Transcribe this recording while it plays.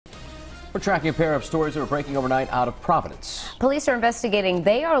We're tracking a pair of stories that are breaking overnight out of Providence. Police are investigating.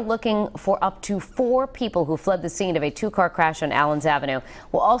 They are looking for up to 4 people who fled the scene of a 2-car crash on Allens Avenue.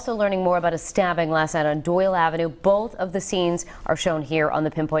 We're also learning more about a stabbing last night on Doyle Avenue. Both of the scenes are shown here on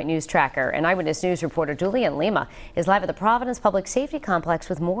the Pinpoint News Tracker. And Eyewitness News reporter Julian Lima is live at the Providence Public Safety Complex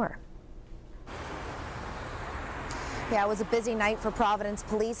with more. Yeah, it was a busy night for Providence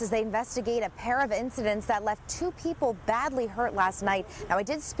police as they investigate a pair of incidents that left 2 people badly hurt last night. Now, I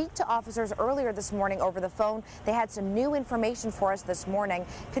did speak to officers earlier this morning over the phone. They had some new information for us this morning,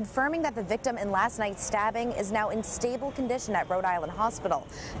 confirming that the victim in last night's stabbing is now in stable condition at Rhode Island Hospital.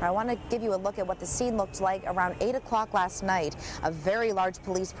 Now, I want to give you a look at what the scene looked like around 8 o'clock last night. A very large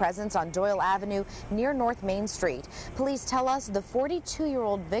police presence on Doyle Avenue near North Main Street. Police tell us the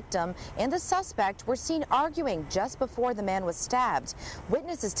 42-year-old victim and the suspect were seen arguing just before the man was stabbed.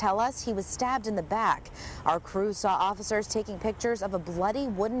 Witnesses tell us he was stabbed in the back. Our crew saw officers taking pictures of a bloody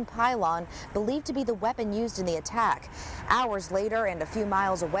wooden pylon believed to be the weapon used in the attack. Hours later and a few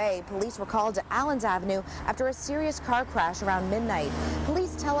miles away, police were called to Allens Avenue after a serious car crash around midnight.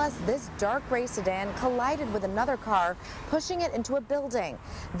 Police tell us this dark gray sedan collided with another car, pushing it into a building.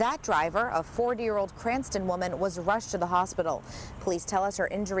 That driver, a 40-year-old Cranston woman, was rushed to the hospital. Police tell us her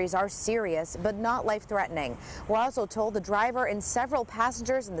injuries are serious but not life-threatening. We're also told the driver and several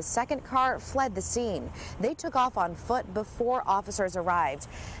passengers in the second car fled the scene. They took off on foot before officers arrived.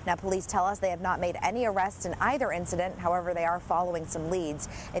 Now, police tell us they have not made any arrests in either incident. However, they are following some leads.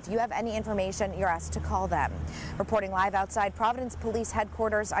 If you have any information, you're asked to call them. Reporting live outside Providence Police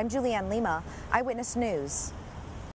Headquarters, I'm Julianne Lima, Eyewitness News.